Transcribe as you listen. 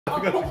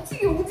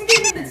벅치기 오지게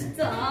했는데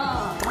진짜.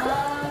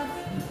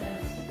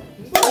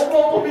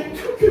 어머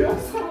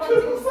봉교형사.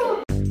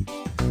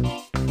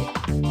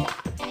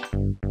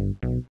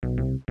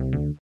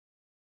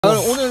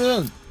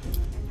 오늘은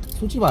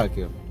솔직히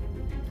말할게요.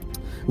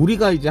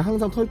 우리가 이제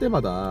항상 털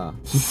때마다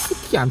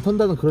깊숙이 안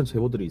턴다는 그런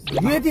제보들이 있어요.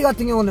 UAD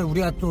같은 경우는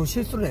우리가 또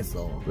실수를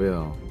했어.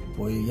 왜요?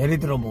 뭐 예를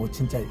들어 뭐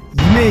진짜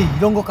이메일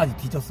이런 것까지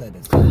뒤졌어야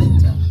됐어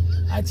진짜.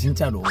 아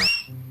진짜로.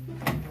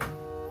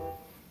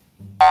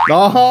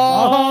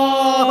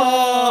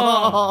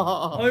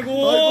 아이고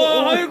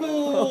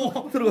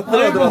들어가.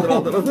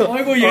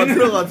 아이고 얘는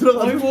들어가.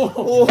 아이고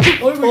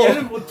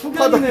얘는 뭐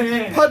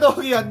초견이네.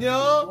 파덕이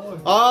안녕.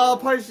 아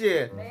팔씨.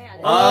 네,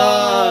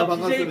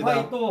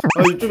 반갑습니다.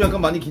 좀 약간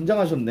많이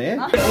긴장하셨네.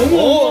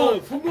 어머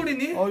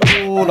선물이니?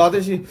 아이고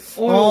라데시.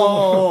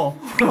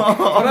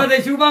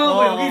 라데시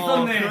후방하고 여기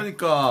있었네.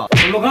 그러니까.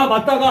 놀러 가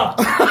맞다가.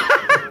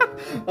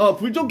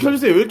 불 좀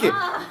켜주세요. 왜 이렇게? 또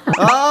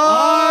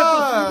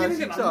숨기는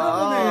게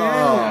맞나 보네.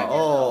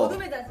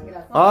 어둠의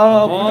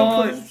자식이라서. 불 좀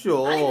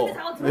켜주십시오. 아니 근데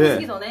잠깐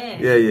들어오시기 전에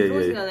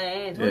들어오시기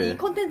전에 저는 이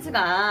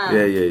컨텐츠가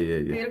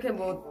이렇게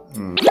뭐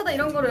하다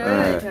이런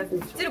거를 제가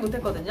듣지를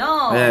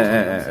못했거든요.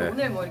 그래서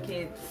오늘 뭐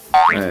이렇게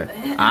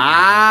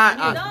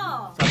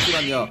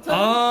잠시만요.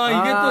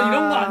 이게 또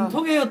이런 거 안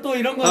통해요. 또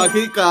이런 거.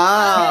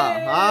 그러니까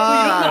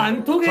이런 거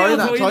안 통해요.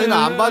 저희는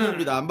안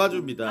봐줍니다. 안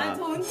봐줍니다. 아니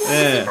저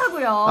은퇴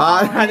싫다고요.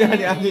 아니.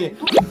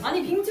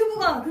 아니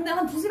빙튜브가 근데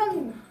한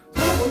 2시간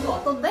전에 먼저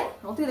왔던데?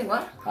 어떻게 된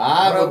거야?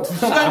 너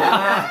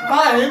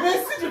 2시간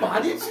MSG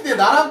많이 치네.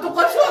 나랑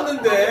똑같이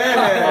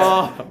왔는데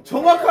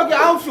정확하게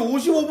 9시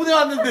 55분에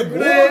왔는데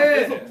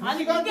그래.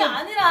 아니 그게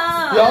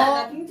아니라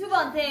나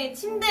빙튜브한테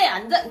침대에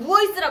앉아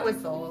누워있으라고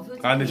했어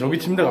솔직히. 근데 저기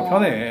침대가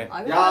편해.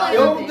 야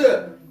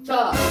여러분들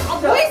자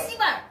뭐해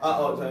씨발. 자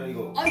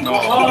이거 아니 뭐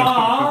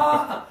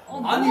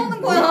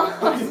하는 거야?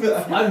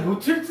 아니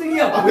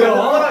노출증이야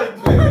뭐야?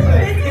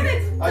 왜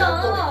그래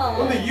진짜.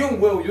 근데 이 형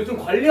뭐야? 요즘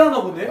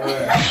관리하나 보네?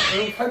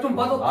 살 좀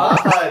빠졌다.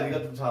 네가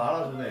좀 잘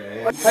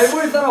알아주네. 잘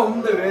보일 사람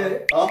없는데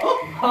왜?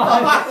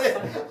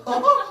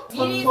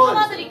 미리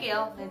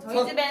사과드릴게요. 네,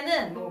 저희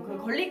집에는 뭐 그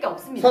걸릴 게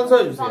없습니다.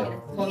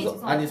 선서해주세요.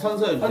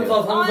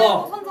 선서해주세요.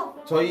 선서.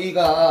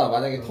 저희가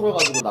만약에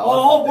털어가지고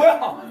나왔을 때 뭐야?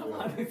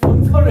 아니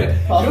선서를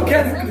이렇게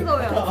하는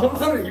선서요.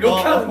 선서를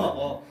이렇게 하는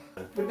거.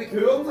 근데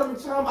교영사는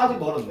참 아직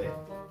멀었네.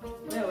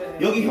 왜?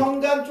 여기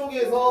현관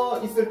쪽에서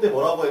있을 때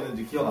뭐라고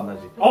했는지 기억 안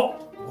나지? 뭐라고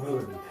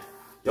했는데?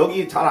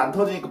 여기 잘 안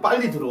터지니까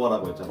빨리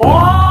들어가라고 했잖아.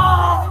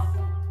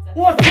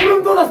 와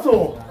소름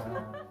돋았어.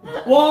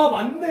 와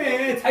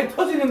맞네. 잘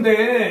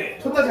터지는데.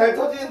 존나 잘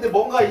터지는데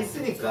뭔가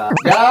있으니까.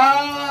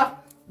 야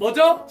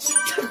뭐죠?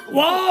 진짜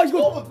와 이거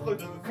너무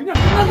터졌는데. 그냥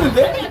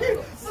끝났는데?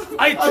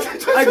 아니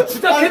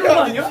주작 해놓은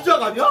거 아니야?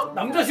 주작 아니야?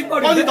 남자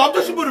신발인데? 아니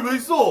남자 신발이 왜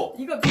있어?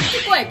 이거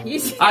빙튜 거야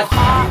개시. 이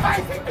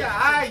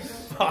새끼야.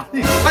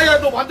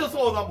 아야 너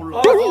만졌어. 나 몰라.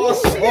 왜?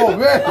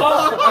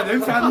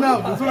 냄새 안 나.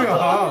 무슨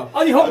소리야?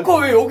 아니 형 거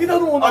왜 여기다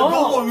넣어놔?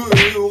 너가 왜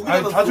여기다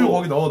아니 놨어? 자주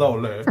거기 넣어놔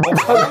원래.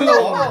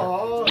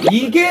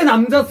 이게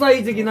남자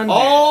사이즈긴 한데.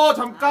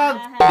 잠깐.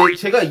 네,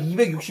 제가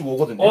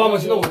 265거든요. 한번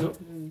신어보죠.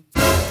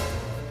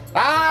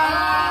 뭐야?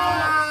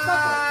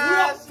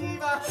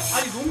 씨발.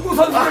 아니 농구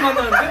선수를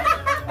만나는데?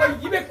 아니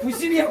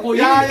 290이야 거의.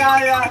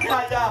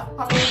 야야야야야.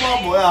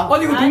 항공모함 뭐야?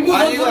 아니 이거 농구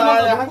선수를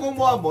만나.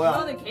 항공모함 뭐야?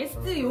 이거는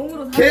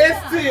게스트용으로 사.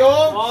 게스트용?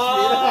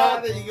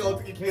 와. 이게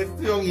어떻게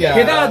게스트용이야?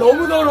 게다가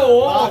너무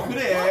더러워.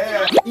 그래.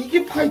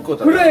 이게 파일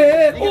거잖아.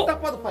 그래. 이게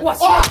딱 봐도 파일. 와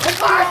씨.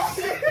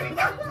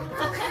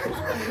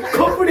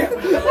 커플이야.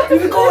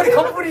 디스커버리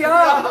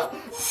커플이야.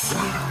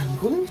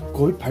 이거는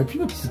거의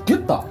밟히면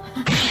죽겠다.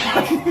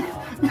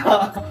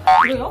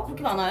 그래요?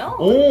 그렇게 많아요?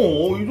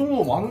 이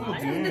정도 많은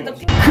거지. 근데 나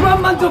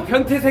그만 만져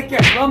변태 새끼야.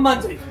 그만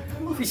만져. 이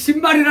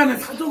신발이라는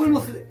사족을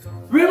못 쓰네.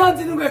 왜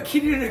만지는 거야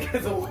키리를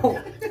계속.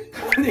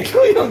 아니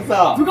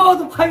교영사. 누가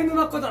봐도 파이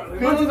누나 거잖아.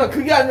 교영사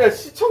그게 아니라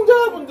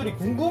시청자분들이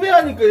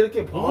궁금해하니까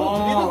이렇게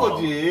보여드리는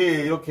거지.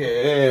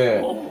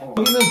 이렇게.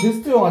 여기는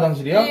게스트용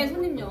화장실이야? 네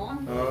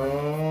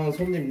손님용.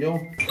 손님용.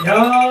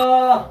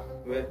 야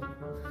왜?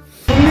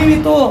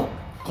 손님이 또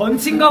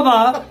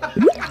건친가봐.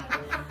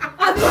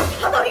 누가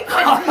파덕이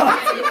거야.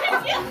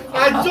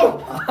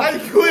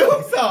 아니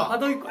교영사.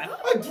 바닥일 거야?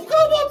 누가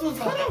봐도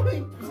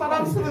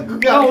사람 쓰는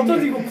그게 아니지.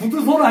 어쩐지 이거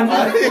구두솔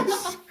아니야?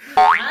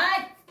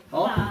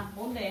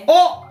 뭔데?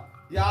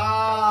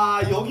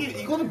 야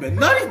이거는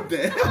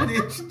맨날인데.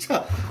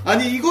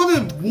 아니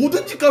이거는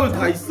모든 집 가면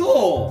다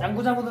있어.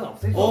 짱구 잘못은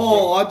없을 수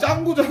없어.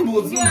 짱구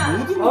잘못은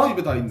모든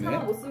집에 다 있네.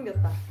 사람 못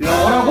숨겼다.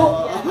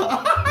 뭐라고?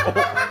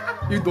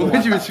 이거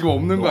너네 집에 지금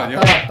없는 거 아니야?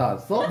 갔다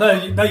왔어? 나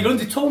이런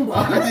집 처음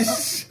봐. 아니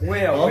씨.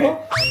 오해야 너 오해.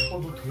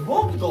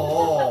 대박이다.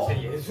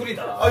 진짜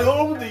예술이다.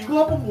 여러분들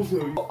이거 한번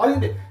보세요. 아니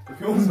근데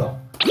교영사.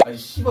 아니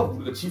씨발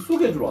우리가 집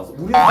소개해주러 왔어.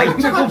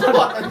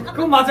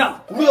 그건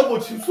맞아. 우리가 뭐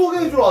집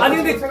소개해주러 왔어. 아니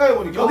근데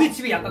생각해보니까 여기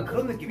집이 약간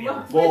그런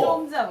느낌이야.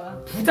 hom자 뭐야?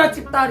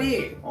 부잣집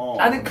딸이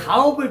나는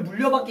가업을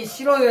물려받기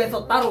싫어요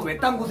해서 따로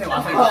외딴 곳에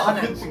와서 이거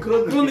하는 그치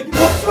그런 그런 느낌.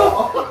 느낌.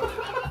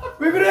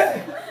 왜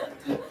그래?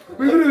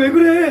 왜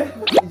그래?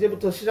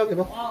 이제부터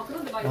시작해봐. 아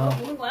그런데 막 이거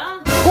보는 거야?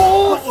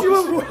 오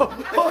씨발 뭐야?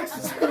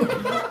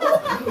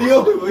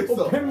 이거 왜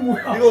있어? 팬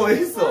뭐야? 이거 왜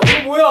있어?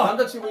 이거 뭐야?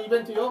 남자친구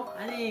이벤트요?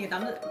 아니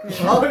남자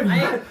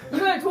아니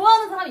이걸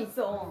좋아하는 사람이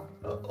있어.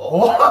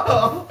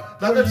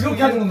 남자친구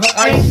이렇게 하는 건가?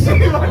 아이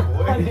씨발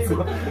뭐야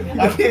이거?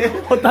 아니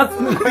어디다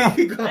쓰는 거야?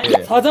 이거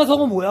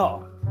사자성어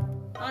뭐야?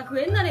 아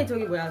그 옛날에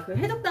저기 뭐야 그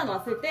해적단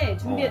왔을 때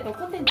준비했던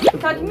콘텐츠.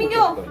 자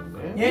김민규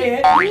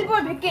예.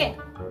 1벌 100개.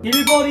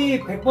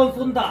 1벌이 100번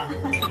쏜다.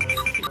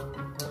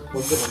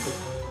 뭔데?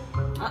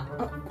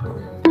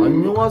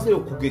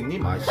 안녕하세요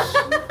고객님. 아씨.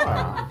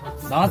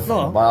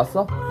 나왔어.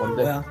 맞았어?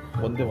 뭔데? 뭐야?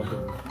 뭔데?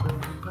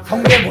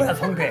 성대 뭐야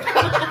성대?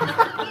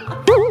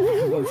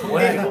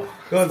 뭐야?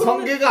 그건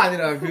성게가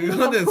아니라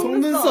그거는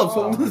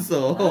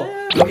속눈썹.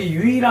 여기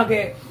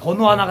유일하게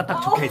번호 하나가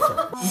딱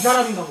적혀있어. 이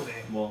사람인가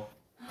보네. 뭐?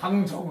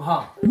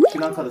 강정하.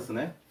 신한 카드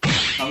쓰네?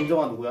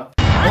 강정아 누구야?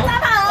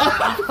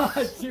 아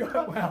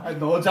씨발 뭐야?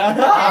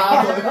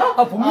 너잖아. 너야?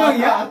 아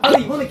본명이야? 아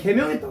이번에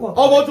개명했다고. 아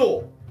맞아.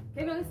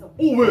 개명했어.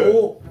 오 왜?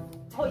 오.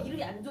 저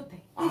이름이 안 좋대.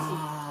 뜻이.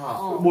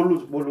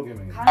 뭘로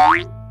개명해?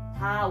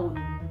 다온.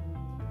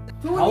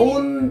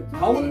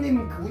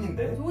 다온님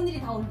그분인데? 좋은 일이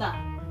다 온다.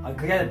 아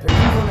그게 아니라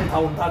별풍선에 다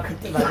온다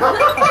그때 나.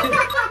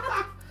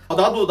 아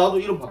나도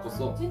이름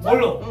바꿨어. 진짜?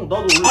 뭘로? 응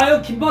나도 아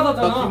이거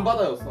김바다잖아. 나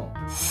김바다였어.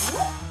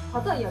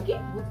 바다 이야기?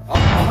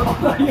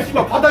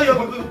 씨발 바다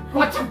이야기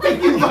마침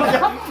땡기는 거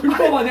아니야?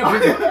 불법 아니야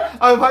불법?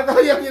 아 바다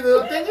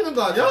이야기는 땡기는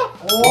거 아니야?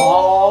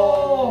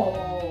 오.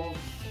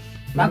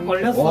 난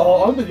걸렸어.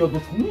 와 근데 야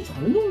너 정리 잘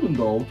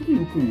해놓는다. 어떻게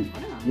이렇게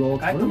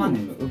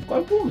깔끔하네.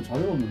 깔끔하게 잘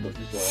해놓는다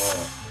진짜.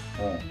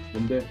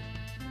 뭔데?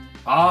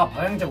 아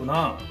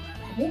방향제구나.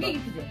 목이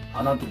깊이지?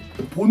 아 난 또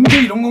본드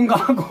이런 건가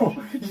하고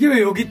이게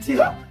왜 여기 있지?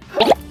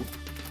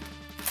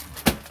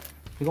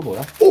 이거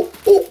뭐야?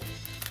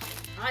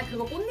 아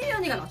그거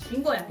꽃내연이가 나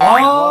준 거야.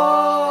 아니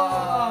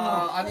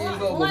이거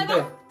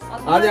전화해봐.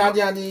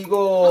 뭔데? 아니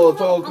이거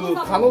저 그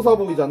간호사복.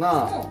 간호사복이잖아.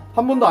 어.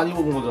 한 번도 안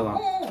입어본 거잖아.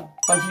 어.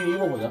 당신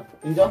입어보냐?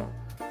 인정?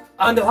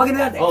 아 근데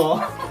확인해야 돼.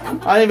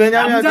 아니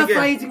왜냐면 남자 이게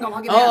사이즈인가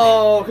확인해야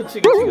돼. 그치.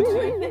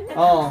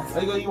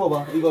 이거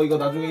입어봐. 이거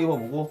나중에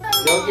입어보고.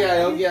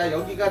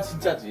 여기가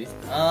진짜지.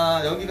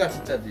 여기가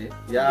진짜지.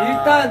 야.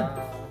 일단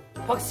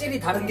확실히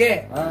다른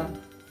게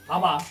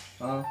봐봐.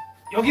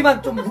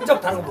 여기만 좀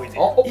문짝 다른 거 보이지?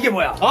 이게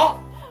뭐야?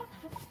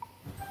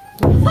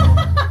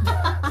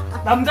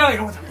 남자가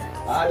이런 거 잘해.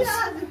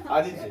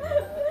 아니지.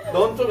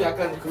 넌 좀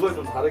약간 그걸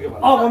좀 다르게 말해.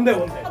 뭔데?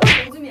 너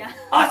요즘이야.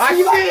 아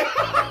씨발.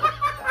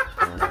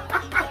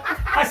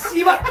 아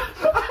씨발.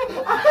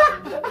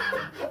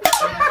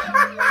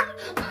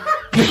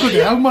 이거 내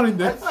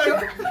양말인데?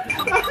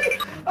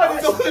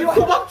 아니 너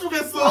호박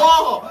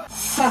주겠어.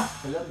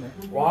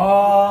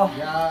 와.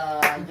 야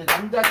이제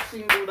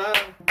남자친구랑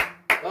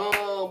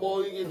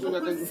뭐 이게 좀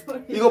약간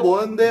이거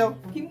뭐였는데요?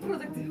 빔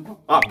프로젝트요.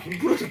 빔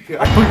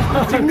프로젝트야.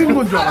 찍는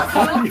건 줄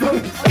알았어.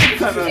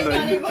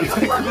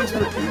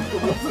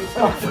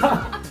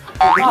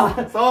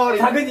 쏘리.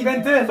 작은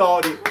이벤트.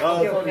 쏘리.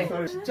 오케이.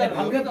 진짜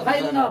방금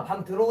하이 누나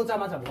방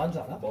들어오자마자 뭐 한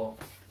줄 알아? 뭐?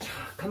 촥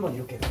한번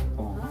이렇게.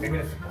 왜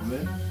그랬을까? 왜?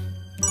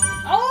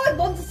 아우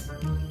먼저.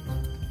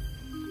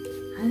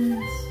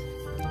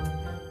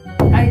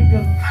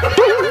 깔끔.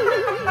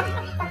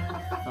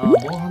 뭐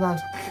하나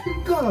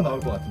큰 거 하나 나올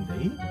것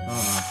같은데?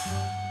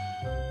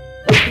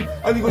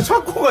 아니 이거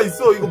샤코가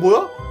있어. 이거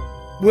뭐야?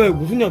 뭐야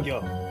무슨 약이야?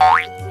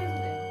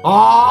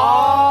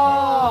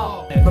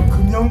 나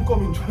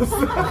금연검인 줄 알았어.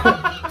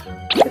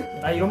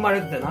 나 이런 말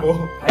해도 되나?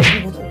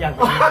 발기부전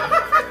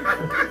약이야.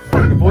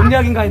 뭔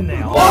약인가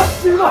했네. 와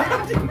씨발.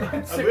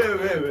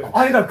 왜?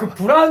 아니 나 그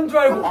불안한 줄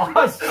알고.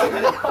 씨.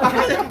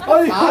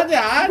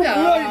 아니야.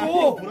 뭐야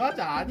이거?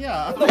 브라자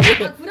아니야.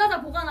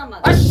 브라자 보관한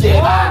맛.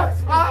 맞아.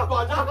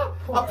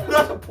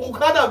 브라자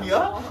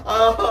보관함이야?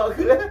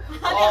 그래?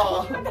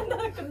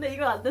 근데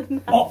이거 안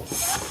된다.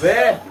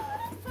 왜?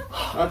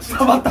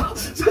 진짜 맞다.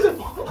 진짜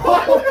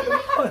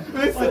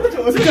왜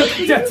써줘?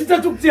 진짜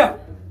쪽지야.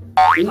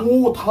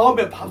 오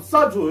다음에 밥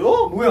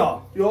사줘요? 뭐야? 야.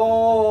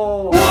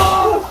 와.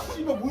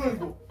 씨발 뭐야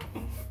이거?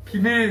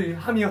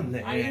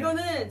 비밀함이었네. 아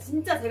이거는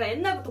진짜 제가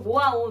옛날부터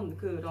모아온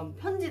그런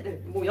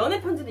편지들, 뭐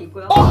연애 편지도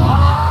있고요.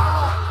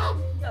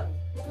 진짜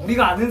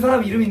우리가 아는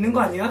사람 이름 있는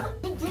거 아니야?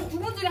 두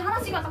분 중에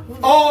하나씩만 딱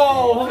보세요.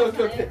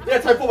 오케이. 야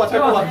잘 뽑아.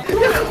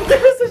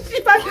 그래서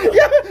씨발. 야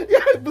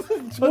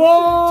무슨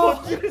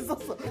전지를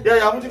썼어. 야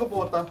야무지게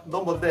뽑았다.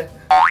 넌 뭔데?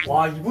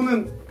 와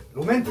이분은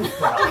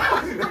로맨티스트다.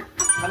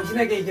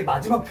 당신에게 이게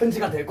마지막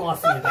편지가 될 것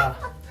같습니다.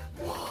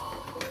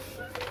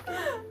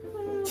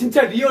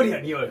 진짜 리얼이야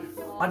리얼.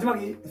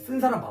 마지막에 쓴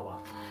사람 봐봐.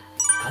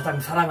 가장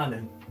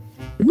사랑하는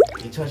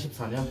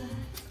 2014년.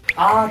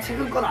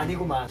 최근 건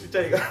아니구만. 진짜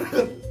이거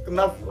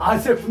끝났어.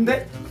 진짜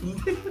군대?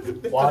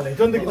 와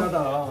레전드긴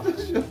하다.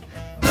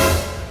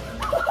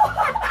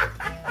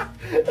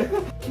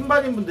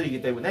 킹받은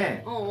분들이기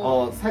때문에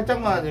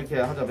살짝만 이렇게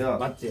하자면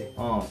맞지?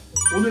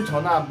 오늘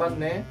전화 안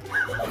받네.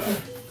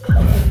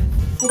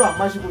 술 안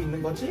마시고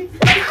있는 거지?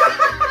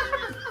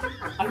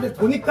 근데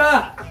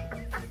보니까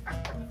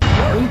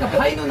여기가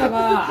파이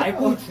누나가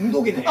알코올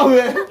중독이네. 아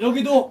왜?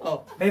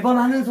 여기도 매번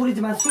하는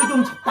소리지만 술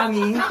좀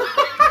적당히.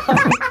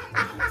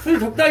 술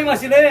적당히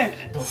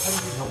마시래. 저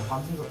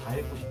방송도 다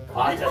읽고 싶다.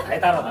 아 진짜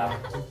달달하다.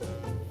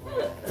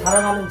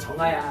 사랑하는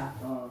정아야.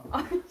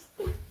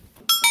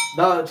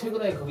 나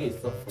최근에 그게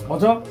있어.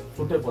 맞아?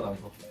 존댓 뻔한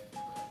거.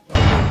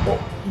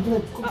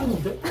 인터넷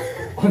끊겼는데?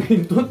 아니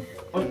인터넷?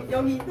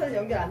 여기 인터넷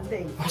연결 안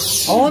돼. 아니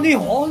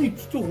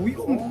진짜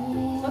어이가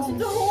없네. 아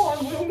진짜로?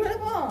 아니 뭐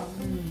연결해봐.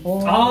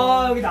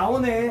 아 여기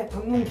나오네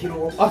방문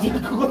기록. 아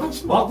진짜 그거는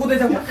진짜. 와꾸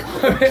대장.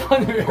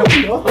 아니 왜요?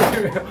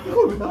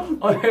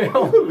 아니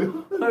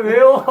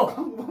왜요?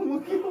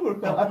 방문 기록을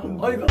왜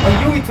하는데? 아니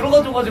이 형이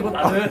들어가줘가지고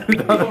나는.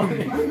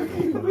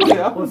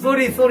 뭐야?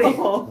 쏘리. 네.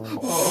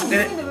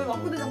 근데 왜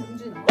막구대장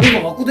봉준이 나와?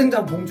 이거 와꾸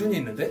대장 봉준이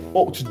있는데?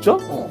 진짜?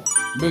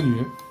 맨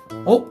위에?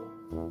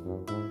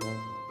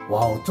 와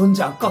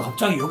어쩐지 아까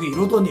갑자기 여기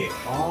이러더니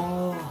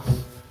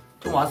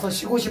좀 와서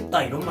쉬고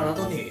싶다 이런 말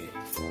하더니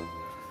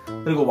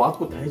그리고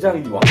와꾸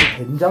대장이 와꾸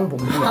된장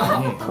봉준이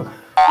아니.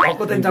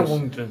 와꾸 된장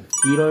봉준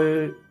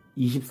 1월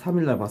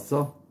 23일 날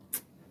봤어?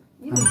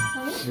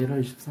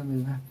 1월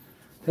 23일 날.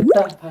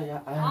 됐다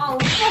파야. 아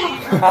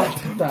오빠.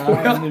 됐다.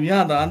 근데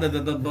미안하다.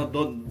 근데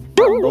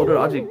너를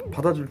아직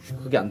받아줄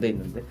그게 안 돼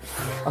있는데.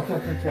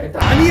 오케이.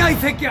 일단 아니야 이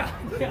새끼야.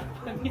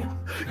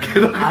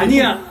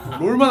 아니야.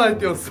 롤만 할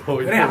때였어.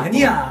 그래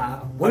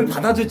아니야. 뭘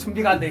받아줄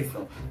준비가 안 돼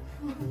있어.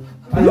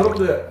 아니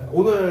여러분들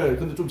오늘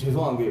근데 좀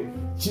죄송한 게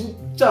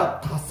진짜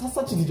다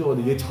샅샅이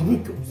뒤져봤는데 얘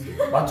잡을 게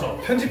없어. 맞죠?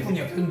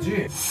 편집분이야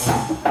편집.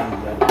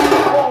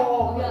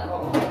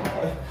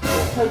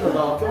 파이가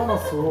나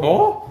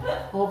껴놨어.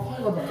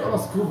 파이가 나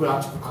껴놨어. 그걸 왜 안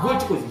찍고 그걸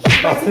찍고 있어.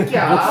 이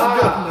새끼야.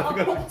 아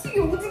벅치기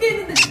오지게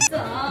했는데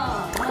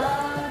진짜.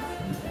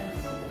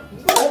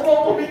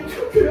 어머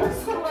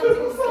교형사.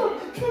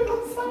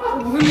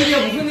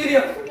 무슨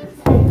일이야?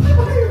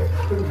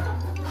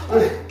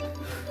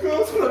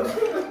 교형사랑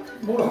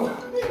뭐라고?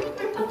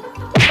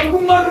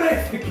 한국말을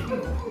해 새끼.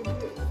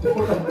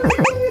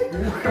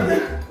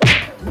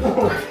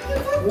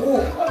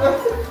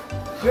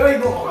 뭐야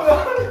이거?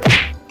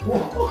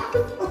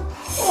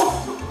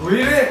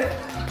 왜 이래?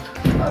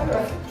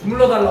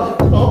 주물러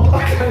달라고?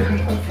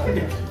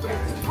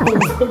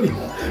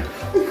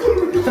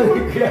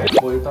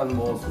 뭐 일단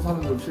뭐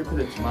수사는 좀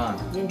실패됐지만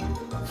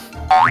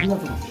밥이나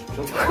좀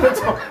주십시오.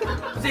 그렇죠.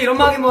 이제 이런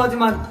말 하긴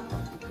뭐하지만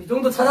이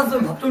정도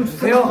찾았으면 밥 좀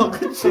주세요.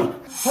 그치.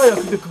 사야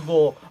근데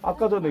그거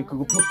아까 전에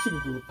그거 벽치기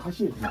그거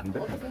다시 해주면 안 돼?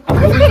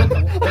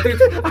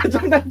 아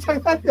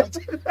장난이야.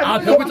 아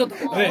벽을 쳤다.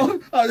 네.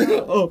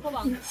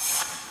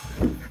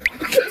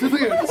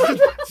 죄송해요.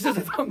 진짜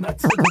죄송합니다.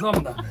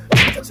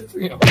 진짜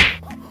죄송해요.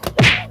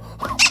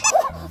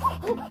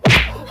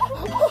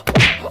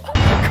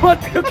 그만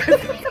대역해.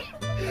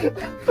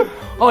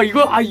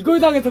 이걸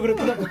당해서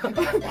그랬구나.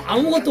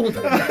 아무것도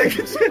못하네.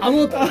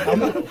 아무것도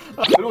안.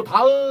 그리고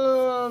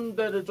다음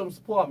데를 좀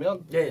스포하면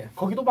예.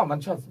 거기도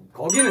만만치 않습니다.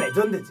 거기는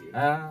레전드지.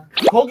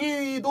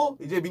 거기도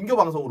이제 민교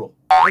방송으로.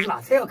 그러지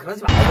마세요.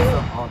 그러지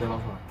마세요. 내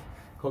방송 할게.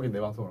 거긴 내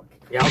방송 할게.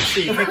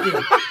 역시 이 새끼.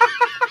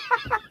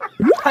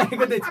 아니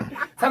근데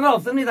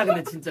상관없습니다.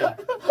 근데 진짜